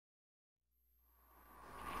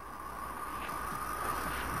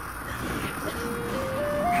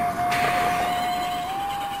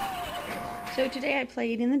today I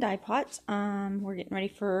played in the dye pots. We're getting ready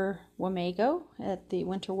for Wamego at the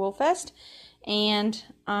Winter Wool Fest, and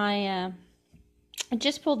I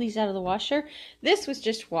just pulled these out of the washer. This was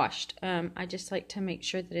just washed. I just like to make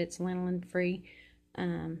sure that it's lanolin free.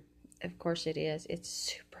 Of course it is. It's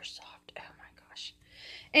super soft. Oh my gosh.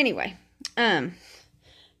 Anyway,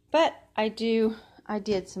 but I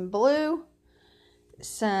did some blue,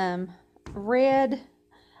 some red,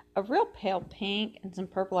 a real pale pink, and some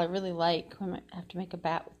purple I really like. I might have to make a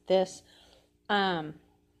bat with this.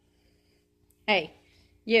 Hey,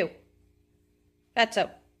 you. Fatso,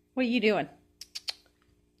 what are you doing?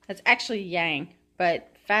 That's actually Yang,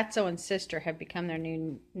 but Fatso and Sister have become their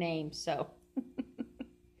new names, so.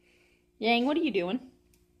 Yang, what are you doing?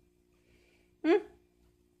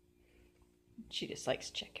 She just likes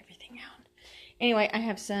to check everything out. Anyway, I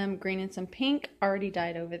have some green and some pink already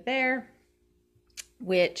dyed over there,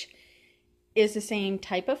 which is the same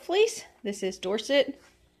type of fleece. This is Dorset,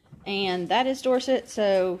 and that is Dorset,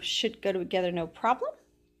 so should go together no problem.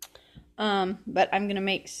 But I'm going to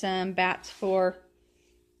make some bats for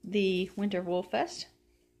the Winter Wool Fest,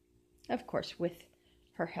 of course, with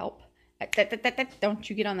her help. Don't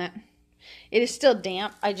you get on that. It is still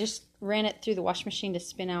damp. I just ran it through the wash machine to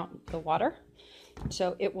spin out the water,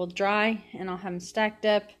 so it will dry, and I'll have them stacked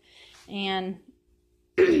up. And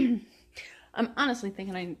I'm honestly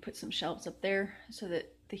thinking I need to put some shelves up there so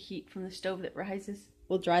that the heat from the stove that rises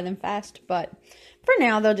will dry them fast. But for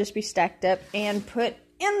now, they'll just be stacked up and put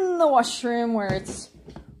in the washroom where it's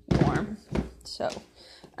warm. So,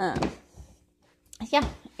 yeah.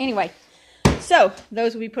 Anyway, so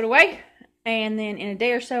those will be put away. And then in a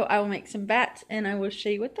day or so, I will make some bats, and I will show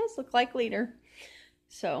you what those look like later.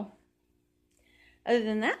 So, other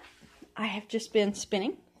than that, I have just been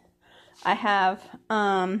spinning. I have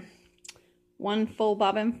one full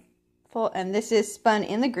bobbin full, and this is spun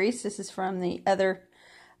in the grease. This is from the other,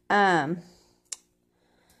 what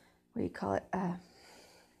do you call it?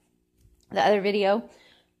 The other video.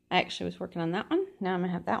 I actually was working on that one. Now I'm going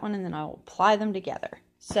to have that one, and then I'll apply them together.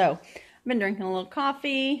 So, I've been drinking a little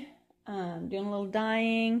coffee, doing a little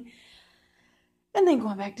dyeing, and then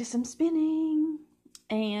going back to some spinning.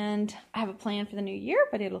 And I have a plan for the new year,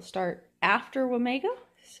 but it'll start after Wamego.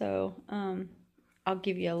 So, I'll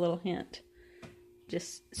give you a little hint,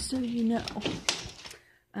 just so you know.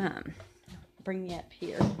 Bring you up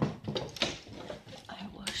here. I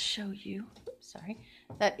will show you. Sorry.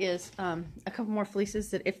 That is a couple more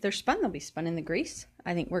fleeces that if they're spun, they'll be spun in the grease.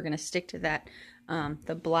 I think we're going to stick to that.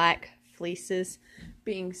 The black fleeces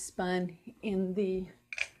being spun in the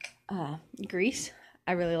grease.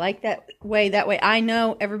 I really like that way. That way I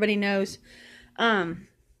know, everybody knows. But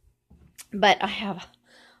I have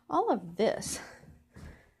all of this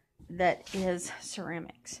that is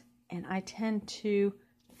ceramics, and I tend to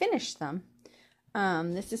finish them.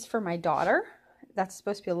 This is for my daughter. That's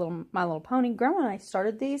supposed to be My Little Pony. Grandma and I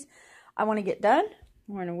started these. I want to get done.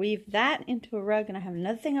 We're going to weave that into a rug, and I have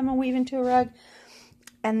another thing I'm going to weave into a rug.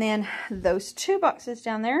 And then those two boxes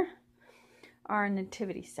down there are a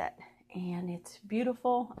nativity set, and it's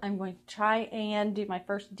beautiful. I'm going to try and do my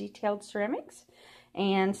first detailed ceramics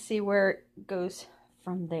and see where it goes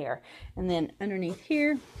from there. And then underneath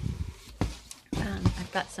here,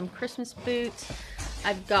 I've got some Christmas boots.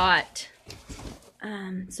 I've got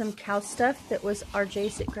some cow stuff that was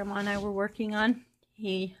RJ's that Grandma and I were working on.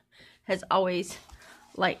 He has always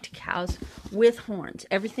liked cows with horns.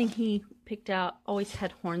 Everything he picked out always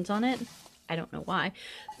had horns on it. I don't know why,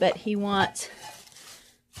 but he wants,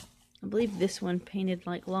 I believe this one painted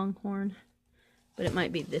like Longhorn, but it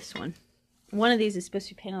might be this one. One of these is supposed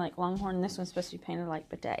to be painted like Longhorn, and this one's supposed to be painted like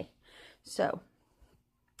Bidet. So,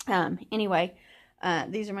 anyway,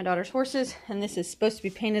 these are my daughter's horses, and this is supposed to be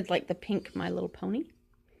painted like the pink My Little Pony.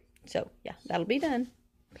 So, yeah, that'll be done.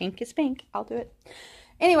 Pink is pink. I'll do it.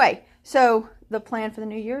 Anyway, so the plan for the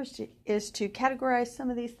new year is to categorize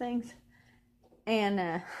some of these things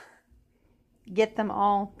and get them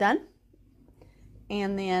all done,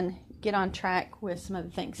 and then get on track with some other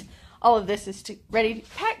things. All of this is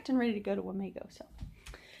packed and ready to go to Wamego. So,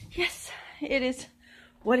 yes, it is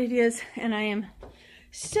what it is, and I am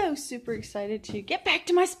so super excited to get back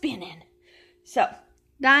to my spinning. So,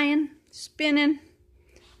 dyeing, spinning,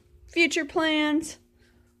 future plans,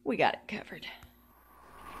 we got it covered.